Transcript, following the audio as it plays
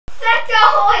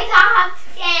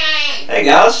Hey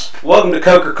guys, welcome to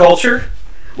Coker Culture.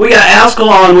 We got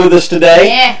Azkhalon with us today.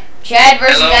 Yeah, Chad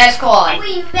versus Azkhalon.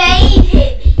 We made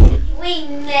him. We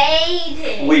made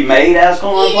him. We made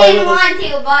Azkhalon He play didn't with us? want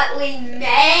to, but we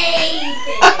made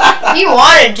him. He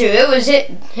wanted to. It was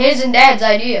his and Dad's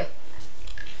idea.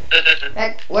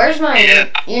 Where's my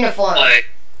uniform?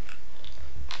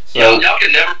 So, y'all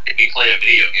can never make me play a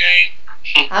video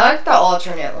game. I like the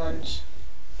alternate ones.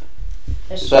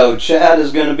 so Chad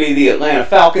is going to be the Atlanta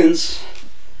Falcons.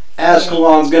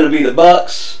 Azkhalon's going to be the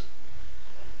Bucs.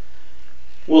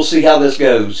 We'll see how this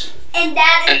goes. And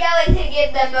Dad is going to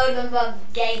give the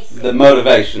motivation. The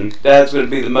motivation. Dad's going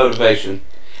to be the motivation.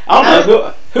 I don't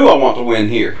know who I want to win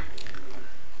here.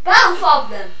 Both of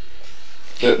them.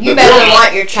 You better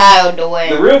want your child to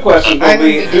win. The real question is going to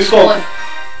be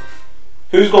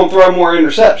who's going to throw more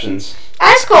interceptions.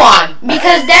 Azkhalon,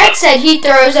 because Dad said he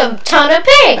throws a ton of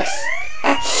picks.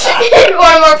 In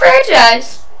one of our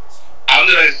franchise. I'm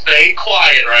gonna stay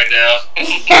quiet right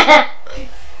now.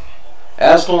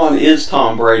 Azkhalon is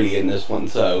Tom Brady in this one,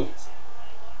 so.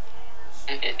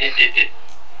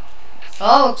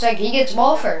 Oh, looks like he gets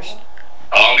ball first.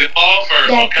 I'll get ball first,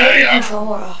 Dad, okay? get the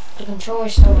controller off. The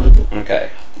controller's still on. Okay,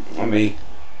 let me.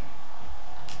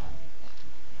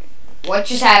 What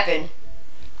just happened?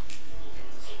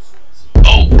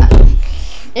 Oh,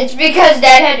 It's because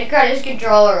Dad had to cut his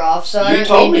controller off, so I You don't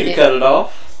told need me to cut it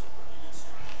off.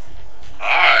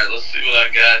 alright, let's see what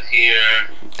I got here.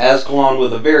 Azkhalon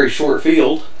with a very short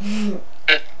field.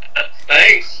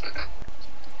 Thanks.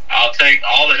 I'll take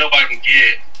all the help I can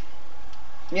get.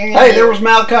 Hey, there was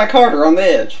Malachi Carter on the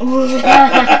edge.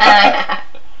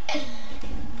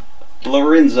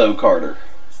 Lorenzo Carter.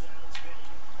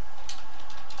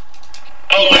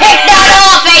 Oh, Pick that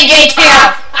off, AJ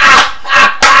Taylor!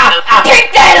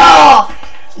 Pick that off!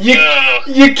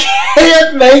 You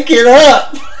can't make it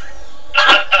up.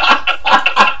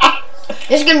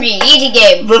 This is gonna be an easy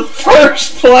game. The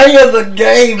first play of the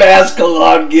game,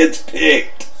 Azkhalon gets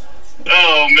picked.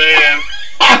 Oh, man.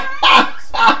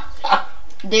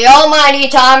 The almighty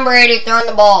Tom Brady throwing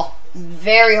the ball.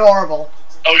 Very horrible.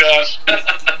 Oh, gosh.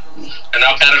 And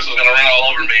now Patterson's gonna run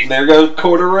all over me. There goes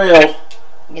Corderell.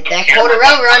 Get that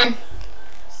Corderell run.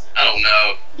 I don't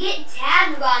know. Get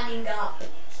Tad running up.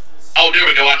 Oh, there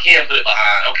we go. I can't put it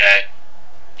behind. Okay.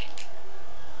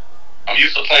 I'm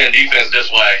used to playing defense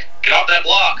this way. Get off that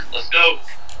block. Let's go.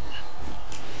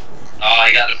 Oh,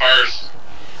 he got the first.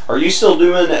 Are you still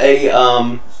doing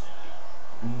a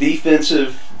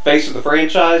defensive face of the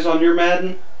franchise on your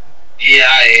Madden? Yeah,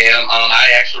 I am.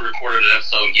 I actually recorded an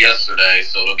episode yesterday,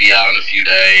 so it'll be out in a few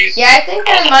days. Yeah, I think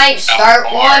I might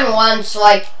start one once,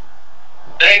 like...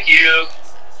 Thank you.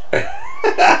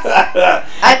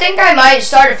 I think I might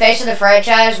start a face of the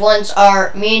franchise once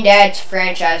me and Dad's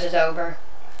franchise is over.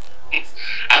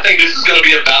 I think this is going to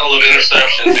be a battle of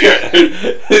interceptions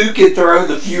here. Who can throw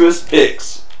the fewest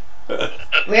picks?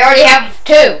 We already have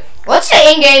 2. What's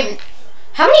the in-game...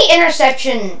 How many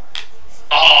interception...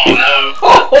 Oh, no.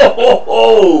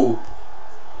 Oh,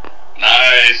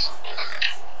 Nice.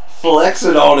 flex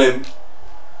it on him.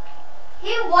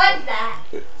 Who was that?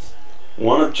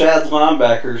 One of Chad's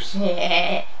linebackers.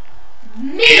 It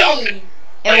Me.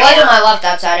 wasn't my left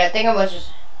outside. I think it was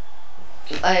just...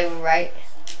 right.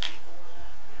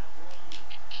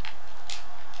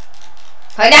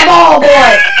 Play that ball,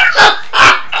 boy!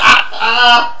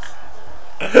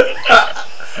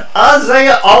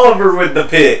 Isaiah Oliver with the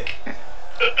pick.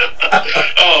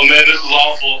 Oh, man, this is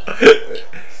awful.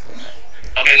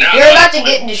 Okay, now You're about to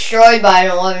get destroyed by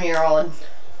an 11-year-old.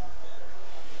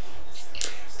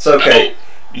 It's okay.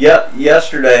 Yep.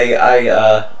 Yesterday, I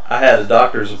had a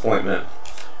doctor's appointment,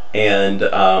 and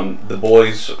the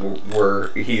boys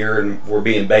were here and were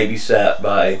being babysat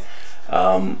by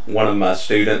one of my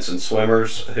students and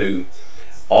swimmers who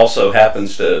also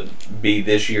happens to be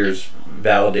this year's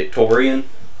valedictorian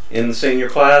in the senior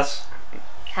class.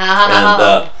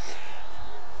 And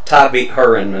Ty beat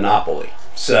her in Monopoly.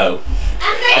 So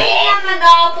I'm gonna be a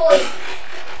Monopoly.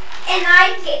 And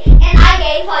I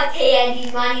gave her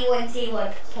Candy money when she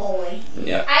was poorly.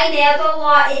 yeah, I never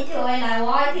wanted to, and I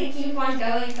wanted to keep on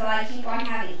going, so I keep on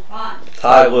having fun.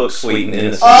 Ty looks sweet and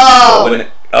innocent. Oh. But when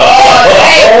it,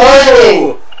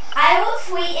 I will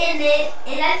sweeten it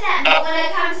innocent, but when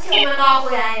it comes to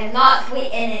Monopoly, I am not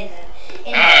sweet and innocent.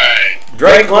 Alright.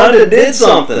 Drake London did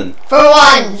something. For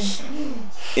once!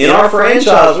 In our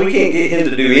franchise, we can't get him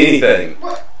to do anything.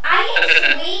 Well, I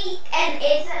am sweet and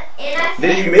innocent.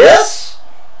 Did you miss?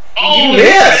 Oh, You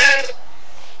missed.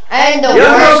 And the Young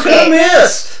girl worst could have game.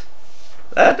 missed.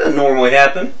 That doesn't normally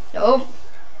happen. Nope.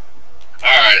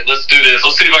 Alright, let's do this.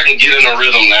 Let's see if I can get in a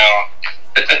rhythm now.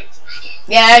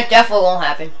 Yeah, it definitely won't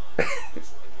happen.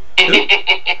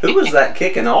 Who was that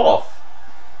kicking off?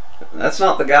 That's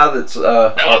not the guy that's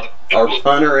our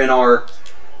punter in our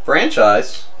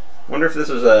franchise. Wonder if this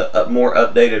is a more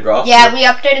updated roster. Yeah, we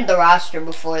updated the roster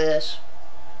before this.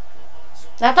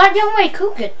 I thought Youngway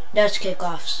Cook does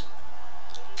kickoffs.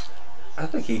 I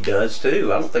think he does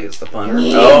too. I don't think it's the punter.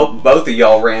 Oh, both of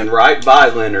y'all ran right by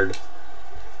Leonard.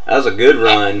 That was a good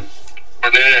run.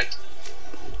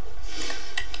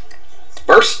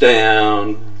 First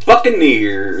down,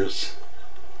 Buccaneers.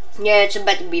 Yeah, it's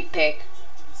about to be pick.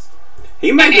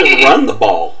 He may just run the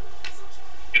ball.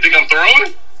 You think I'm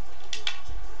throwing?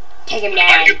 Take him If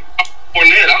I down. get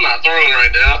Fournette, I'm not throwing right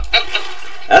now.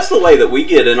 That's the way that we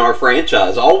get in our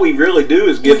franchise. All we really do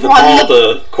is give the ball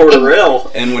to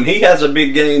Cordarrelle, and when he has a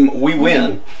big game, we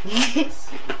win.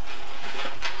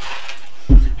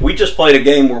 We just played a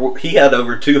game where he had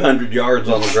over 200 yards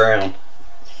on the ground.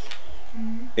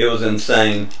 It was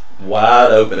insane. Wide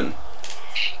open.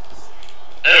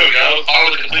 There we go.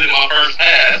 Finally completed my first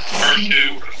pass. First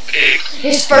 2 picks.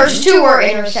 His first 2 were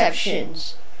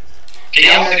interceptions. Can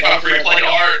y'all see my replay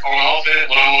art on offense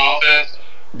when I'm on offense?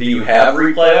 Do you have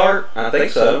replay art? I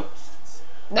think so.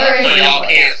 There is So y'all replay.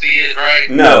 can't see it, right?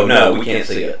 No, we can't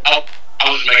see it. Oh, I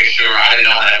was just making sure. I didn't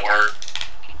know how that worked.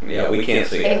 Yeah, we can't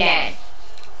see Take him it. down.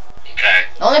 Okay.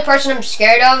 The only person I'm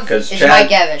scared of Because is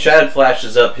Mike Evans. Chad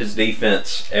flashes up his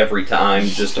defense every time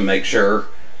just to make sure.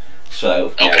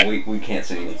 So, yeah, Okay. we can't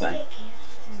see anything.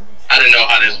 I didn't know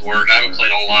how this worked. I haven't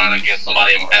played online against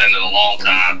somebody in Madden in a long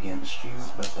time. Against you,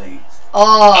 but they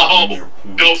Oh. Oh,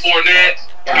 Bill Fournette.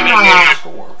 Get in Ah. there.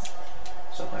 score.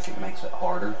 So like it makes it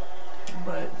harder.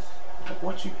 But like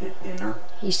once you hit enter,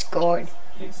 He scored.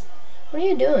 What are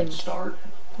you doing? start.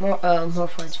 More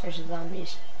Plants versus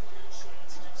Zombies.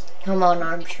 Come on,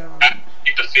 Armstrong.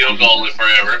 Keep the field goal in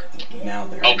forever. Now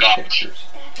they're Oh, in gosh. pictures.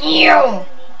 Ew!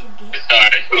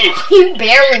 Sorry. Ooh. You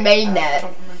barely made that.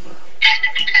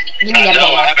 Give me I that know, I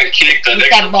ball. haven't kicked an Get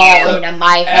extra that ball point. into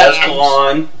my hands.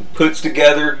 Azkhalon puts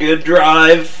together a good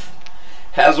drive.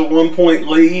 Has a 1-point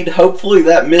lead. Hopefully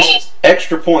that missed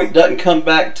extra point doesn't come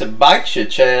back to bite you,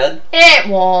 Chad. It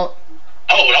won't.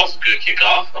 Oh, that was a good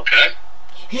kickoff. Okay. Oh,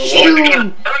 he's Shoot. gonna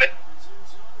return it.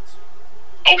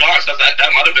 Oh gosh, that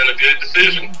might have been a good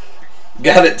decision.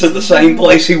 Got it to the same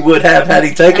place he would have had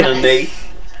he taken a knee.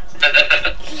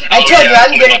 I told you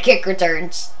I'm good at kick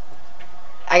returns.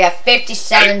 I got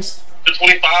 57. The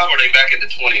 25, or are they back at the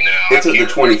 20 now? It's at the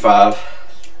 25.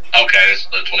 Okay, it's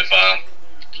the 25.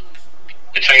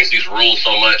 They changed these rules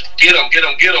so much. Get him, get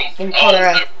him, get him. In Oh, corner.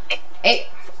 there we go. Hey,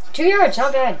 2 yards,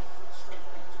 not bad.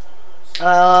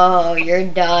 Oh, you're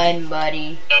done,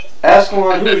 buddy.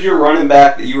 Azkhalon, who was your running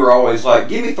back that you were always like,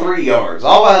 give me 3 yards.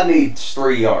 All I need is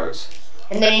 3 yards.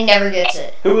 And then he never gets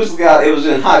it. Who was the guy? It was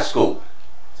in high school.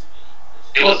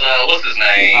 It was, what's his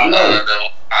name? I know. The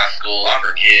high school, I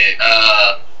forget.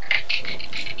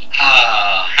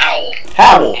 Howell.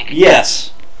 Howell,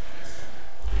 yes.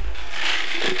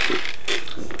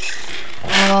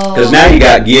 Oh. Because now you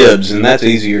got Gibbs, and that's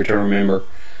easier to remember.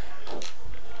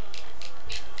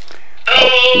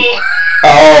 Oh!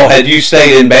 Oh, had you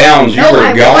stayed in bounds, you No, were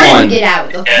I wanted gone. to get out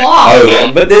of the Yeah. clock.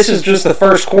 Oh, but this is just the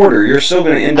first quarter. You're still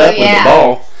going to end up with yeah. the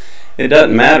ball. It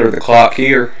doesn't matter, the clock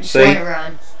here. Just See? let it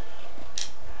run.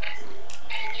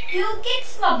 Who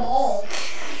gets the ball?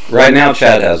 Right now,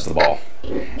 Chad has the ball.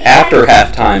 After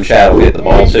halftime, Chad will get the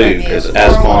ball too, because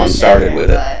Azkhalon started with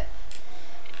it.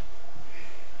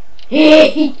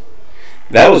 it.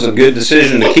 That was a good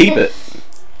decision to keep it.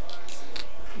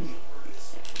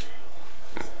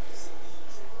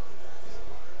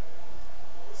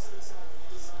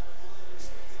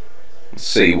 Let's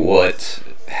see what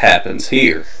happens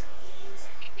here.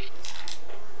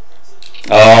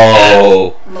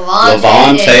 Oh,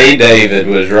 Levante David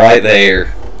was right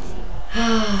there.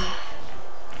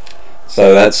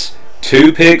 So that's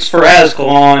 2 picks for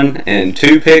Azkhalon and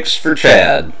 2 picks for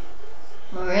Chad.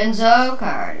 Lorenzo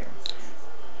Carter.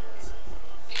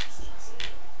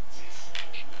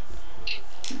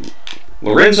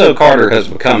 Lorenzo Carter has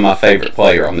become my favorite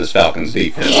player on this Falcons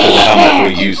defense because of how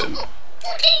much we use him.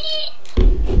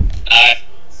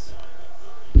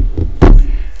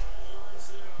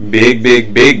 Big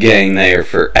gain there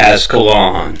for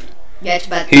Azkhalon. Yeah, it's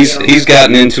about to be over. He's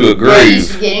gotten into a He's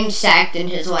groove. getting sacked and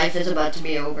his life is about to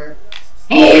be over.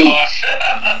 Oh, gosh.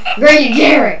 Grady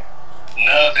Jarrett.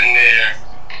 Nothing there.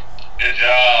 Good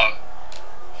job.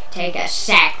 Take a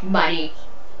sack, buddy.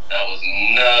 That was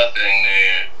nothing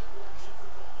there.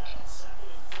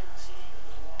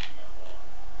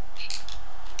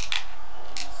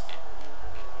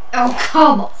 Oh,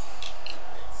 come on.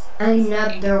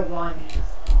 Another one.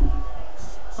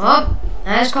 Oh,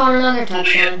 Azkhalon another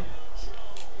touchdown.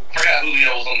 Forgot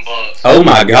Julio was on the Bucs. Oh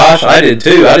my gosh, I did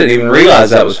too. I didn't even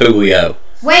realize that was Julio.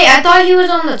 Wait, I thought he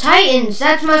was on the Titans.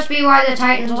 That must be why the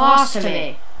Titans lost to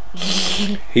me.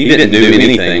 He didn't do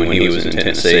anything when he was in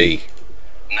Tennessee.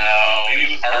 No,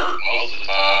 he was hurt most of the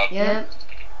time. Yep.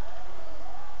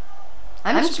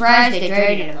 I'm surprised they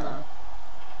traded him though.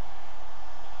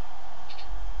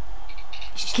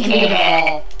 Just give me the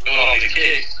ball. Going on these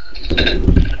kicks.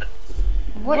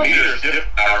 What? I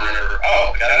remember.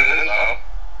 Oh, got it in his own.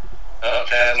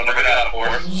 Chad's number good out for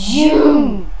us.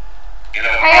 You. You know,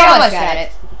 I almost got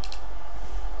it.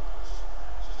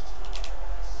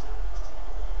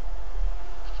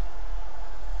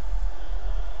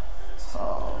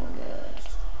 Oh, good.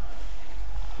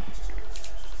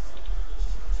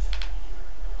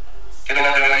 you know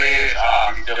what I mean?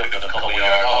 You still got a couple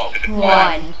yards. Oh,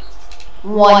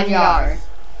 1 yard.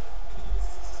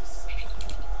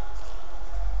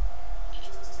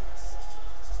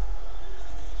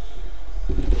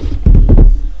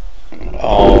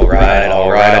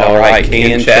 All right.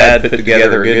 Can Chad put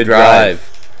together a good drive?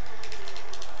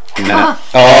 No.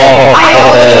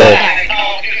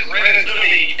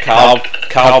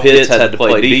 Kyle Pitts had to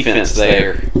play defense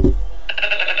there.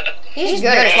 He's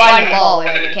good at sliding the ball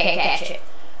when you can't catch it.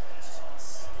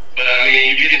 But I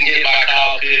mean, you didn't get by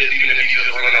Kyle Pitts, even if you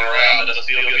just running around, that's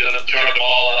still good enough to turn the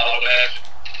ball out of the match.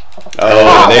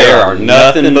 Oh, there are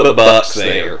nothing but Bucs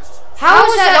there. How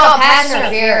is that not pass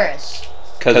interference?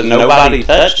 Because nobody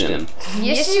touched him.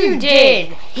 Yes, you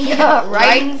did. He got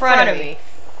right in front of me.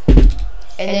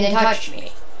 And then touched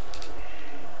me.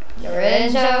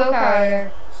 Lorenzo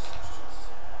Carter.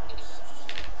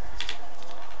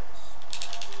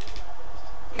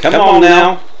 Come on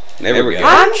now. There we go.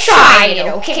 I'm trying,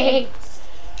 okay?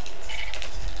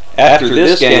 After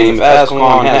this game, if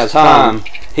Azkhalon has time,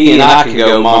 he and I can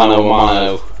go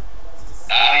mano-mano.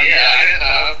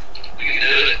 Yeah, we can do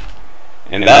it.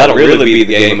 And that'll really be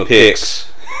the game of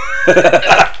picks. You're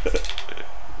not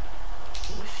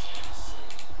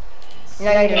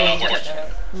going to get a touchdown.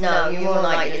 No, you will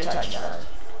not get a touchdown.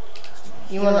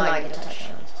 You will not get a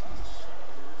touchdown.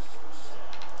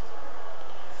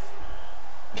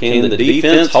 Can the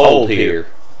defense hold here?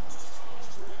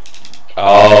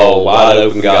 Oh, wide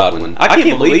open Godwin. I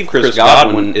can't believe Chris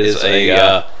Godwin is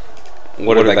a,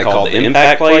 what are they called, the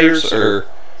impact players? Or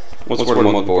what's the word I'm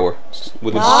looking for?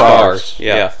 With the stars,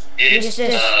 yeah. It's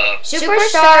just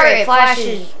superstar, it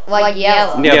flashes like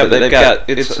yellow. Yeah, but they've got,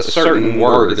 it's a certain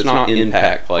word, it's not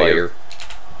impact player.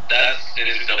 That's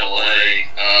NCAA.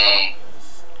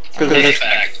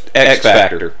 X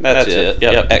Factor, that's it.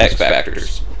 Yep, X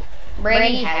Factors.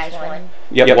 Brady has one.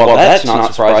 Yep, well, that's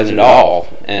not surprising at all.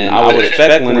 And I would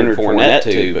expect Leonard Fournette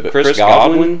to, but Chris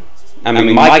Godwin, I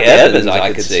mean, Mike Evans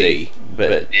I could see,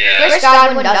 but... Yeah. Chris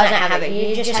Godwin doesn't have it,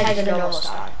 he just has the normal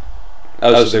star.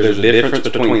 Oh, so there's a difference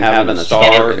between having a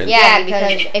star and... Yeah,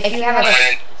 because if you have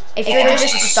if you're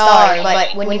just a star,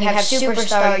 but when you have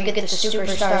superstar, you get the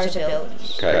superstar's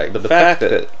abilities. Okay, but the fact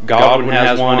that Godwin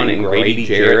has one and Grady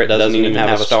Jarrett doesn't even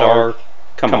have a star,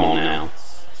 come on now.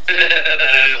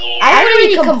 I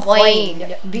already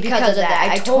complained because of that.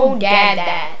 I told Dad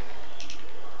that.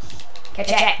 Catch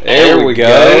that. There we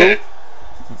go.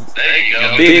 There you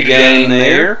go. Big game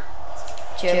there.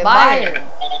 To Biden.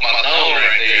 Hold my zone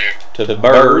right there. To the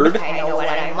bird. I know what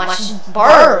I must.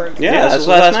 Bird. Yeah, that's his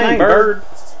last name, Bird.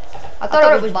 I thought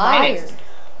it was Byard.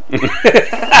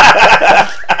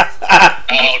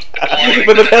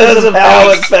 But because of how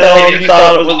it spelled, you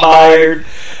thought it was Byard.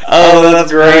 Oh,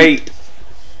 that's great.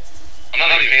 I'm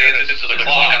not even paying attention to the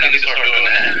clock. I need to start doing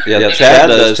that. Yeah, Chad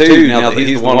does too, now that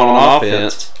he's the one on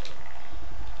offense.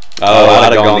 Oh,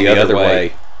 I'd have gone the other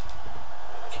way.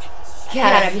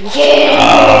 Gotta be kidding.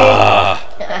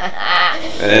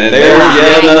 And there's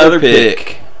yet another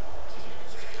pick.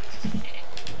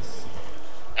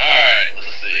 Alright,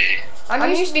 let's see. I'm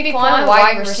used to be playing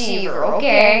wide receiver,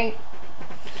 okay?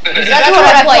 That's what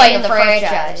I play in the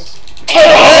franchise.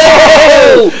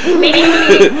 Oh!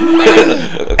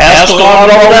 Azkhalon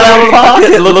rolled out of the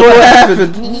pocket. Look what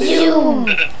happened. You.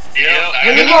 Yep.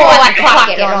 When you roll like a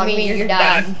pocket on me, you're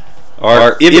done.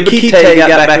 Or Ibakite got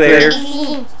back there.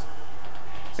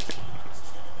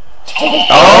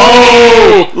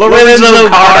 Oh! Lorenzo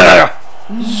Carter.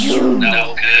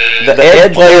 The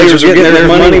Ed players are getting their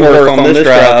money worth on this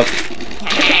drive.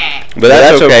 But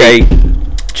that's okay.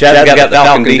 Chad's got the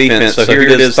Falcon defense, so here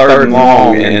it is, third and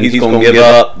long, and he's going to give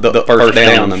up the first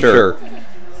down, I'm sure.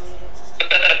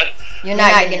 You're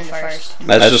not getting first.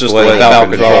 That's just the way the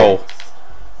Falcons roll.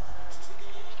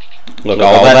 Look,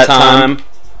 all that time.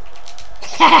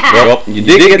 Well, you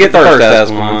did get first,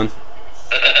 Azkhalon.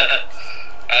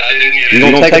 I didn't get it. You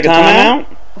gonna take a timeout?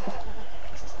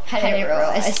 I didn't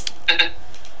realize.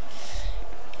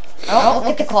 I don't look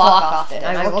at the clock often.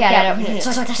 I look at it when it's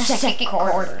like the second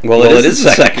quarter. Well, it is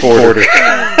the second quarter.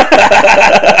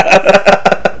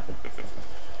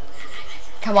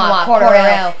 Come on, quarter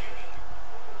rail.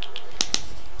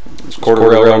 It's quarter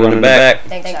rail running back.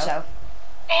 Think so.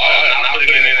 Oh, I'm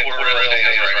looking in the quarter rail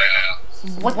things right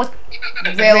now. What?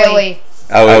 Really?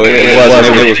 Oh,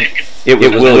 it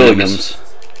was Williams.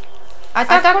 I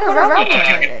thought quarter rail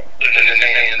returned it.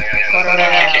 Quarter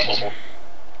rail.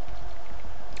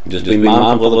 Just be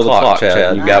mindful of the clock,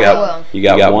 Chad. You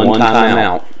got one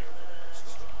timeout.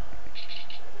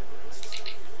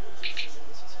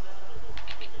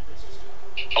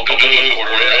 Oh, go quarter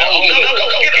rail. Oh, no,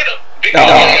 get him. Big Oh.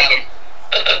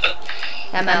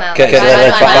 I'm out. Okay,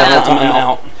 final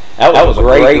timeout. That was a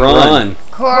great run.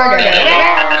 Quarter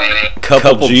rail.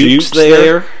 Couple jukes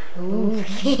there. Ooh.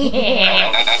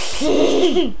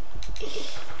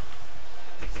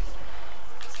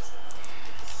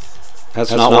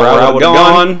 That's not where I would have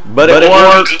gone, but it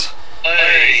worked.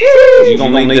 Hey. You're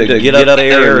going to need to get up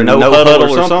there and no huddle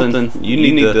or something. You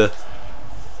need to...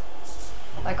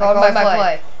 I called my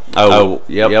play. Oh,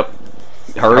 yep.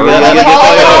 Hurry Hold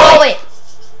up. it.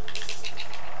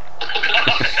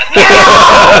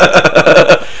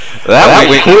 That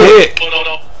went quick.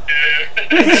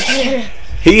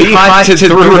 He heighted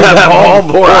through that ball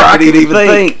before I could even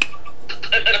think.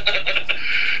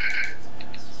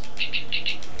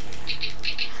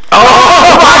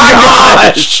 Oh my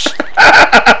gosh!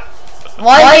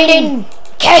 Why didn't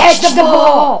catch the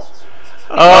ball?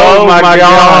 Oh my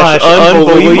gosh!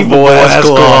 Unbelievable,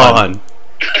 Azkhalon. Oh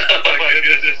my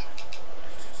goodness.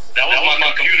 That was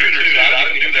my computer too. I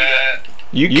didn't do that.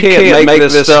 You can't make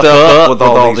this stuff up with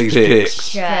all these picks.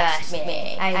 Trust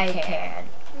me, I can.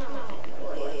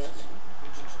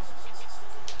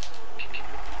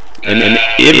 And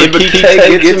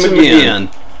Ibikite gets him again.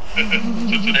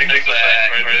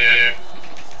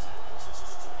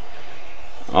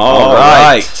 All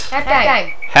right.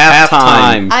 Halftime.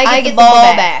 Halftime. I get the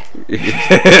ball back.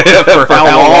 For how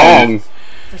long?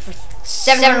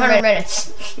 700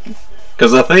 minutes.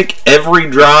 Because I think every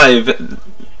drive,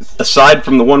 aside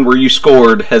from the one where you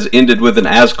scored, has ended with an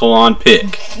Azkhalon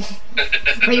pick.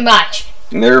 Pretty much.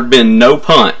 And there have been no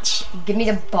punts. Give me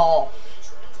the ball.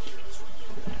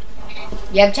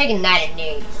 Yeah, I'm taking that in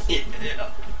need.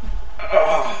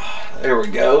 There we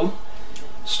go.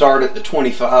 Start at the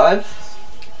 25.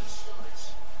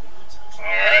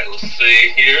 Alright, let's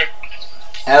see here.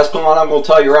 Azkhalon, I'm going to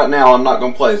tell you right now, I'm not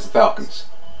going to play as the Falcons.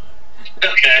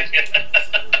 Okay.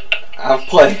 I've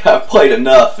played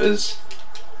enough as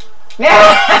the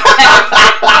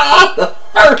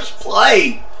first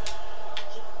play.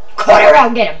 Quarter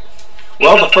round, get him.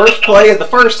 Well, the first play of the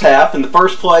first half and the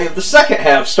first play of the second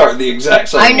half start the exact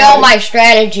same I know way. my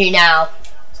strategy now.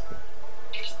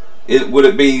 Would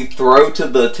it be throw to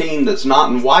the team that's not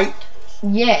in white?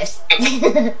 Yes.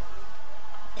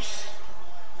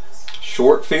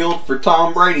 Short field for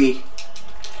Tom Brady.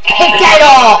 Pick that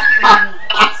off.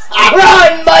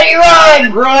 Run, buddy,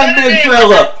 run. Run, big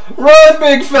fella. Run,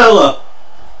 big fella.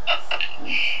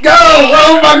 Go!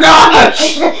 Oh my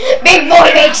gosh! Big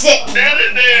boy makes it. Stand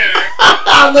it there.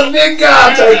 The big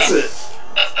guy takes it.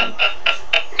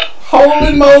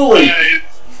 Holy moly! Hey,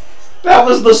 That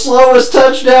was the slowest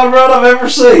touchdown run I've ever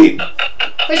seen.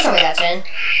 Please tell me that's in.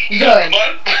 Good.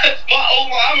 my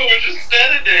old lineman was just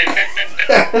standing there.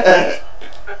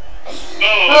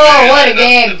 Oh, what a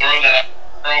game. Throw that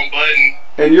wrong button.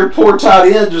 And your poor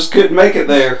tight end just couldn't make it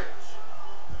there.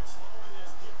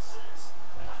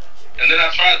 And then I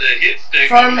tried to hit stick.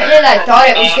 For a minute, I thought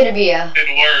it was going to be a...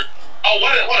 Didn't work. Oh,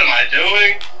 what am I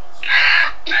doing?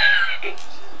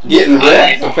 Getting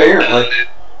wrecked, apparently.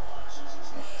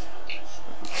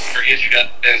 Forget you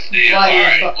got that steal. Buddy,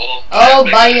 Alright, well, oh,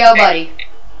 buddy, oh, buddy.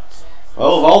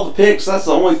 Well, of all the picks, that's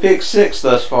the only pick 6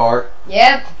 thus far.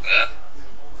 Yep.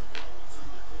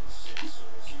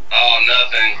 Oh,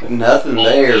 nothing. Nothing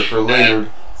there for Leonard.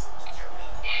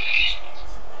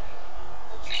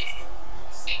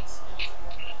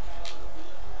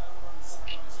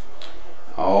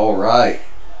 All right.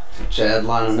 Chad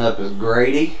lining up as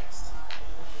Grady.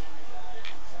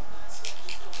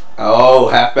 Oh,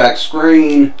 halfback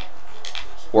screen.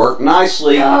 Worked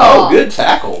nicely. Oh, good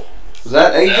tackle. Was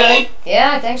that AJ?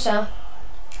 Yeah, I think so. I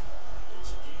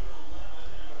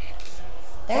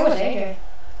think it was AJ.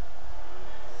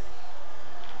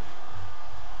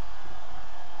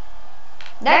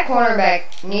 That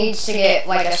cornerback needs to get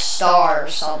like a star or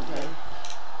something.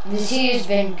 Because he has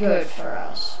been good for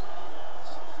us.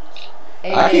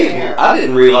 I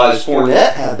didn't realize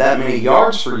Fournette had that many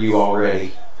yards for you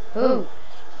already. Who?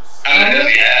 I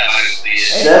mean, yeah, I didn't see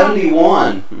it.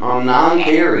 71 on 9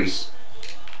 carries.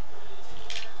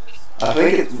 I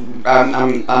think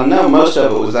I know most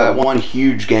of it was that one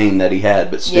huge game that he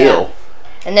had, but still. Yeah.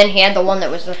 And then he had the one that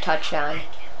was the touchdown.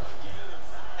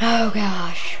 Oh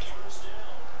gosh.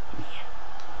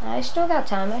 I still got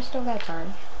time.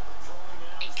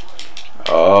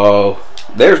 Oh,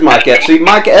 there's Mike Evans. See,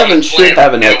 Mike Evans should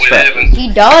have an X factor.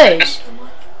 He does.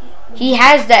 He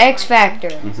has the X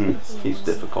factor. He's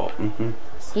difficult.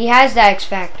 He has the X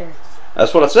factor.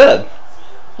 That's what I said.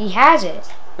 He has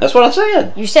it. That's what I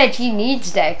said. You said he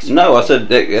needs the X factor. No, I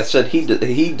said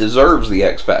he deserves the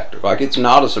X factor. Like, it's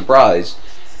not a surprise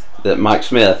that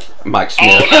Mike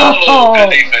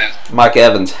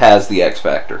Evans has the X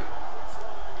factor.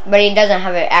 But he doesn't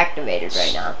have it activated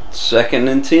right now. 2nd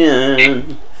and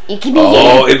 10.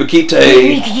 Oh,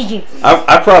 Ibikite.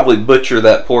 I probably butcher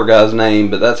that poor guy's name,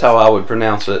 but that's how I would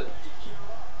pronounce it.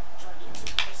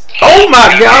 Oh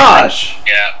my gosh!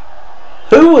 Yeah.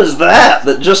 Who was that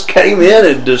just came in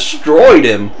and destroyed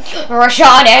him?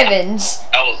 Rashad Evans.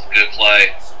 That was a good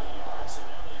play.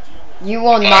 You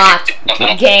will not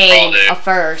gain a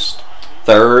first.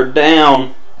 3rd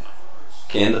down.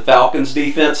 Can the Falcons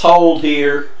defense hold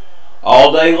here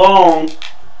all day long?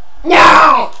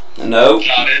 No! Nope.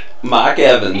 Mike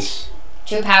Evans.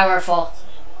 Too powerful.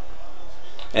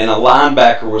 And a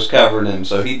linebacker was covering him,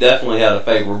 so he definitely had a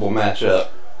favorable matchup.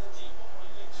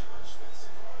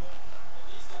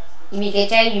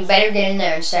 Ibikite, you better get in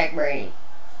there and sack Brady.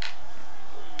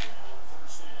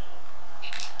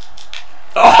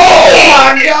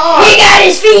 Oh my God! He got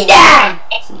his feet down!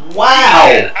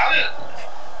 Wow!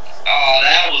 Oh,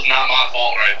 that was not my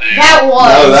fault right there. That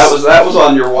was. No, that was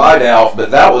on your wideout,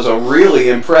 but that was a really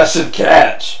impressive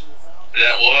catch.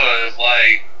 That was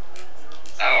like,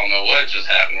 I don't know what just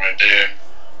happened right there.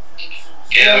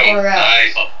 Get him.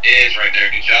 Nice off the edge right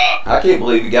there. Good job. I can't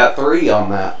believe you got 3 on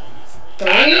that. 3?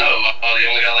 I know. I thought he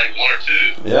only got like 1 or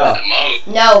 2. Yeah. At the most.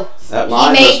 No. That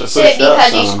line he must makes have it pushed up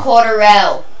because he's some.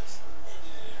 Cordarrelle.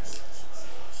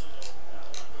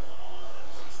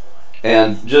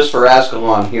 And just for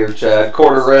Azkhalon here, Chad,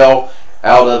 Cordarrelle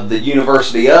out of the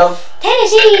University of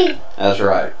Tennessee. That's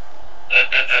right.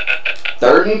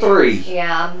 3rd and 3.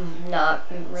 Yeah, I'm not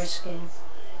risking.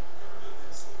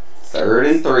 3rd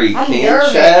and 3. I'm Can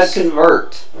nervous. Chad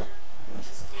convert?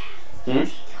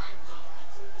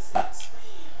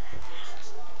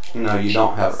 No, you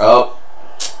don't have. Oh,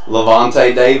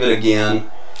 Levante David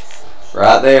again.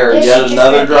 Right there. This Yet should just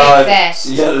another be a drive. fest.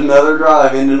 Yet another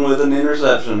drive ending with an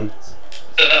interception.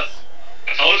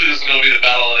 I told you this was going to be the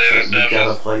battle of the You interceptions.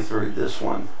 gotta play through this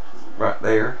one right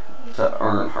there to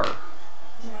earn her,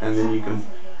 and then you can.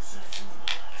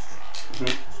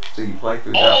 So you play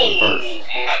through that one first.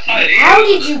 How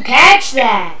did you catch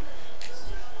that?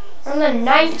 On the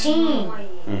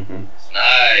 19.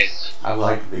 Nice. I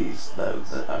like these though.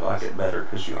 I like it better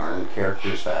because you earn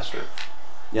characters faster.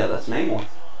 Yeah, that's name one.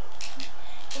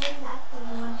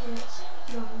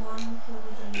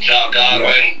 Good job,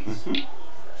 Godwin.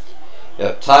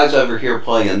 Yeah, Ty's over here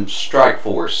playing Strike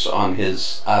Force on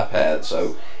his iPad,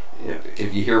 so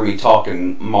if you hear me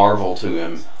talking Marvel to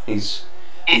him, he's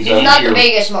over not here, the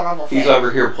biggest Marvel fan. He's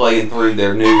over here playing through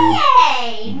their new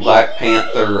Black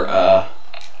Panther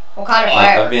What kind of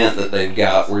fire? event that they've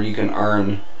got where you can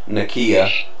earn Nakia.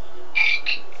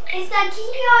 Is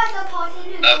Nakia the person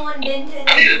who's going into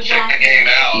I need to check the game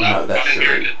out. No, I've that's been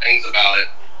hearing silly. good things about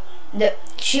it.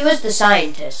 She was the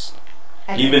scientist.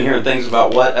 You've been hearing things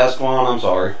about what, Azkhalon? I'm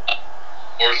sorry. Of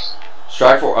course.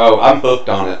 Strike Force. Oh, I'm hooked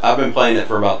on it. I've been playing it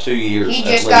for about 2 years. He at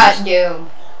just least. got Doom.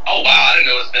 Oh, wow. I didn't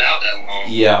know it's been out that long.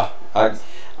 Yeah,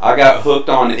 I got hooked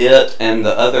on it, and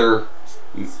the other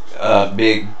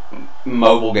big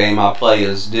mobile game I play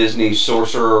is Disney's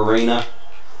Sorcerer Arena,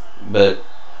 but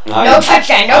No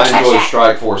touchdown, no I enjoy touchdown.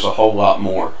 Strike Force a whole lot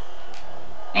more.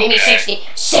 Give me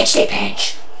 60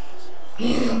 pinch.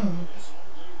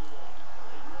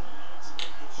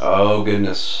 Oh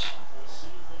goodness.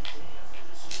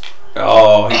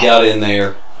 Oh, he got in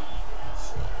there.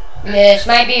 This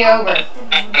might be over. I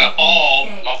kind of fall.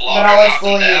 My But blocker always knocked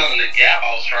believe. me down in the gap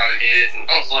I was trying to hit. And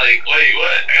I was like, wait,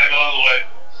 what? I gotta go all the way.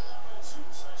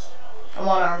 I'm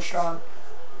on Armstrong.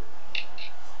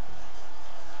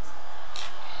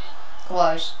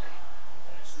 Close.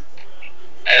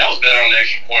 Hey, that was better on the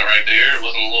extra point right there. It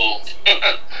wasn't a little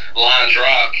line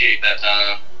drive kick that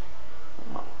time.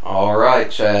 All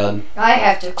right, Chad. I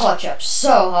have to clutch up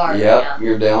so hard Yep, right now.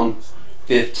 you're down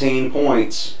 15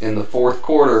 points in the 4th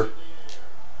quarter.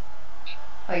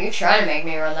 Oh, you're trying to make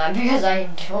me run that because I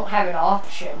don't have an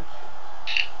option.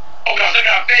 Oh gosh, I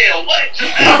got failed. What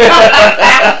just happened?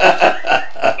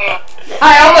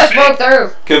 I almost broke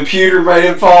through. Computer made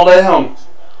him fall down.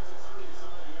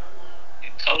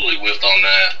 Totally whiffed on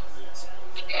that.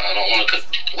 I don't want to.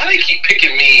 Why do they keep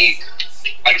picking me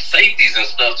like safeties and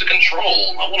stuff to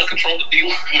control? I want to control the D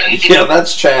lineman. Yeah,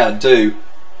 that's Chad too.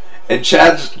 And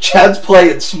Chad's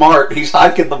playing smart. He's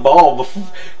hiking the ball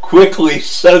quickly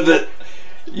so that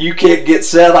you can't get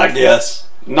set, I guess.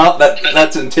 Not that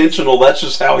that's intentional. That's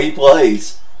just how he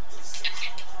plays.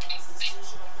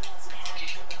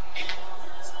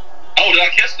 Oh, did I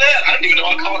catch that? I didn't even know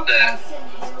I caught that.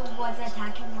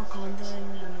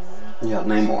 Yeah,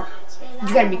 Namor.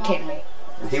 You gotta be kidding me.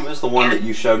 He was the one that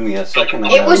you showed me a second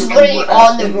ago. It was literally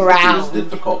on the ground. It was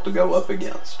difficult to go up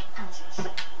against.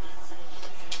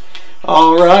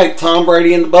 All right, Tom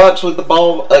Brady and the Bucs with the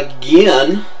ball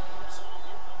again.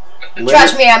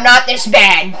 Trust me, I'm not this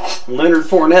bad. Leonard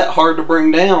Fournette, hard to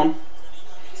bring down.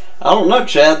 I don't know,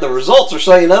 Chad. The results are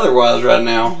saying otherwise right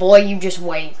now. Boy, you just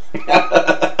wait.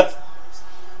 Yeah,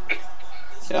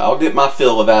 I'll get my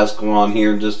fill of Azkhalon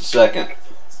here in just a second.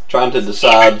 Trying to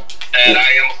decide. And I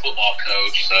am a football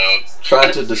coach, so.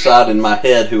 Trying to decide in my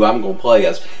head who I'm going to play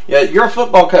as. Yeah, you're a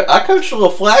football coach. I coached a little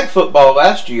flag football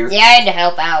last year. Yeah, I had to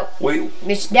help out.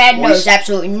 Miss Dad knows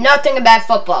absolutely nothing about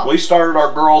football. We started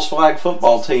our girls' flag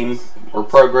football team or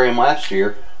program last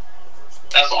year.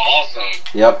 That's awesome.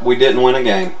 Yep, we didn't win a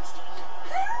game.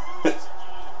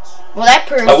 Well, that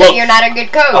proves that you're not a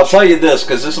good coach. I'll tell you this,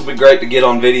 because this will be great to get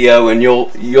on video, and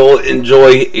you'll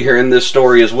enjoy hearing this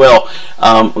story as well.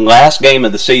 Last game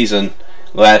of the season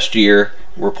last year,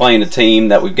 we're playing a team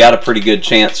that we've got a pretty good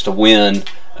chance to win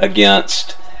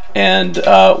against, and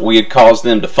we had caused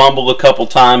them to fumble a couple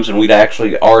times, and we'd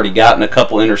actually already gotten a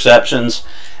couple interceptions.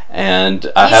 And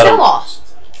I had a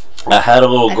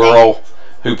little girl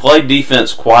who played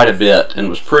defense quite a bit and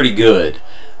was pretty good.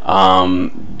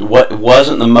 What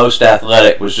wasn't the most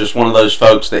athletic was just one of those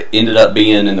folks that ended up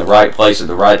being in the right place at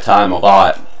the right time a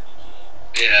lot.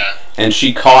 Yeah. And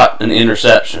she caught an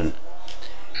interception.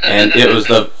 And it was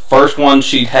the first one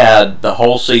she'd had the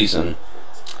whole season.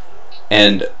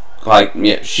 And like,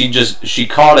 yeah, she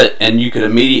caught it, and you could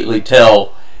immediately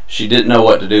tell she didn't know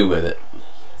what to do with it.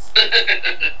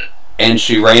 And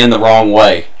she ran the wrong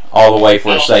way, all the way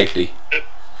for a safety.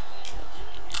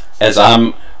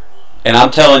 And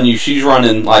I'm telling you, she's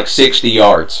running like 60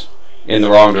 yards in the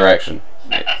wrong direction.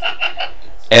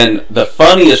 And the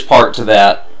funniest part to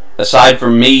that, aside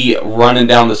from me running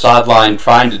down the sideline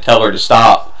trying to tell her to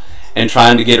stop and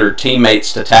trying to get her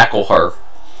teammates to tackle her,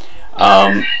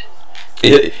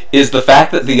 is the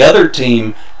fact that the other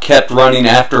team kept running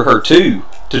after her too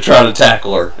to try to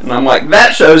tackle her. And I'm like,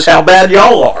 that shows how bad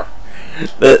y'all are.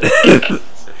 That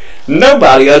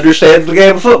nobody understands the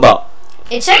game of football.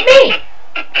 Except me.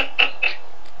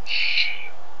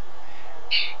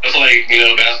 It's like,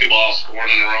 basketball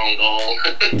scoring in their own goal.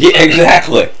 Yeah,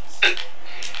 exactly.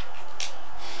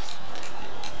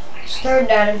 It's 3rd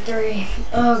down and 3.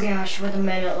 Oh gosh, with a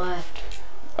minute left.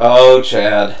 Oh,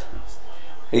 Chad.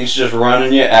 He's just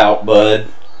running you out, bud.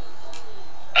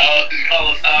 Oh, he's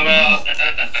calling timeout.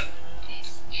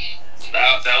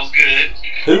 That was good.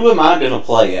 Who am I going to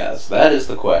play as? That is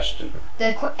the question.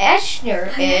 The question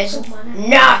is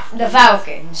not the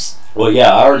Falcons. Well, yeah,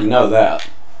 I already know that.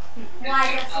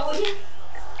 Why the Falcons?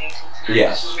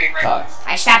 Yes, Ty.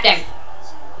 I stopped him.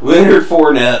 Leonard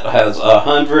Fournette has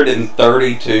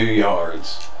 132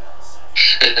 yards.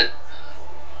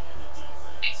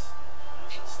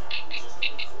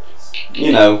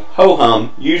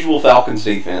 Ho-hum, usual Falcons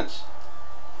defense.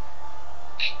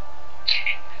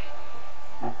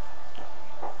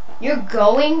 You're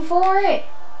going for it?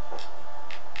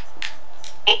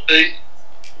 Okay.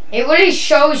 It really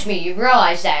shows me. You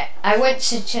realize that. I went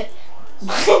to...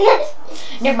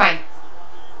 Never mind.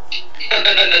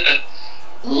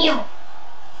 Ew.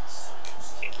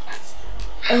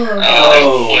 Oh.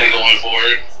 Going for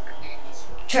it.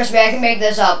 Trust me, I can make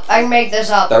this up.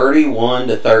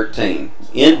 31-13.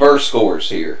 Inverse scores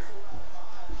here.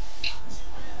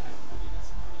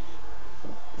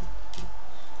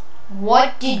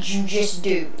 What did you just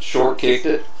do? Short kicked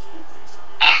it.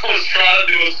 I was trying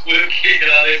to do a squib kick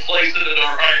and I didn't place it in the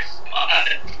right spot.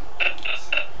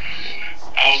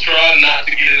 I was trying not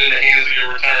to get it in the hands of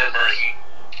your return person.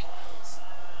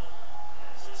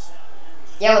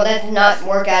 Yeah, well, that did not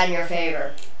work out in your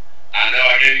favor. I know,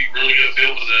 I gave you really good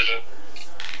field position.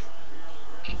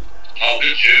 Oh,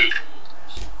 good juke.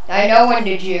 I know when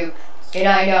to juke, and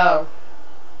I know.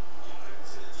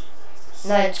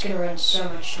 That's gonna run so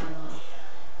much time off.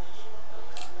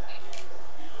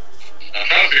 I'm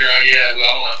trying to figure out, who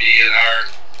I want to be in our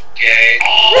Gay.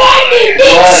 Rodney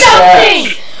did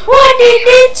something! Rodney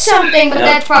did something, but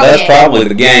that's probably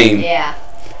the game. Yeah.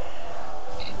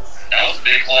 That was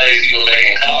big plays he was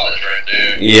making in college right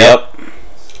there. Yep.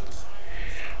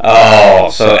 Oh,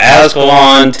 so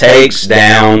Azkhalon takes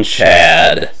down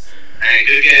Chad. Hey,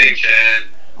 good game, Chad.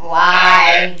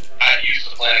 Why? I'm used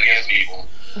to playing against people.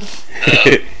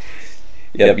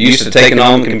 Yep, used to taking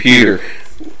on the computer.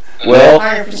 Well,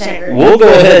 100% agree. we'll go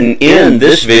ahead and end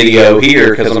this video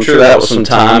here because I'm sure that was some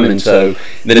time. And so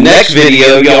the next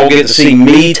video, y'all get to see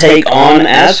me take on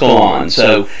Azkhalon.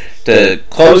 So to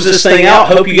close this thing out,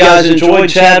 hope you guys enjoyed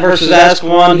Chad versus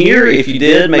Azkhalon here. If you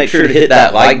did, make sure to hit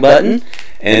that like button.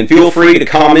 And feel free to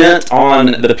comment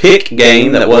on the pick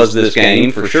game that was this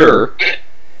game for sure.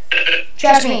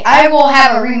 Trust me, I will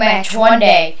have a rematch one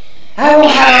day. I will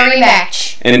have a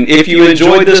rematch. And if you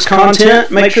enjoyed this content,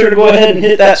 make sure to go ahead and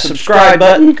hit that subscribe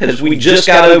button because we just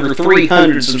got over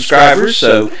 300 subscribers.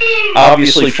 So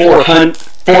obviously 400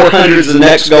 is the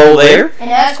next goal there. And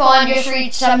Azkhalon just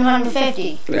reached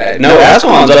 750. No,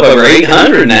 Azkhalon's up over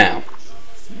 800 now.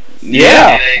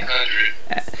 Yeah. 800.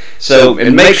 So,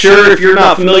 and make sure if you're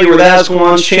not familiar with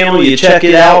Azkhalon's channel, you check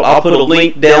it out. I'll put a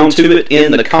link down to it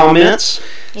in the comments.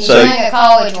 He's doing a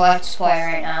college Let's Play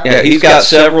right now. Yeah, he's got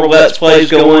several Let's Plays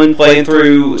going, playing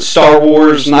through Star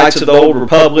Wars, Knights of the Old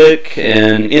Republic,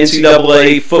 and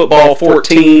NCAA Football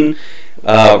 14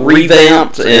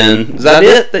 revamped. And is that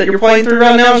it that you're playing through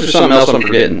right now? Or is there something else I'm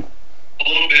forgetting? A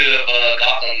little bit of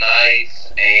Gotham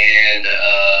Knights and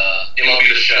MLB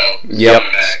The Show. Yep.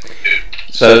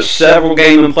 So several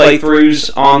game and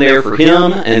playthroughs on there for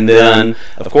him, and then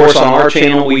of course on our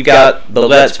channel we've got the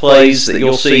Let's Plays that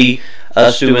you'll see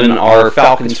us doing our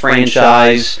Falcons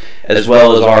franchise, as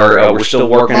well as our we're still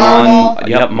working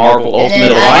on Marvel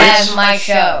Ultimate Alliance. I have my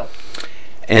show.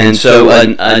 And so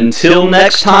until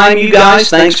next time, you guys,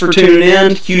 thanks for tuning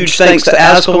in. Huge thanks to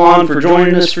Azkhalon for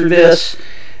joining us for this.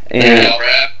 And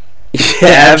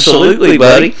yeah, absolutely,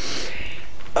 buddy.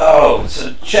 Oh,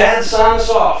 so Chad, sign us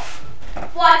off.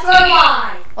 What's your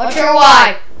why? What's your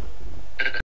why?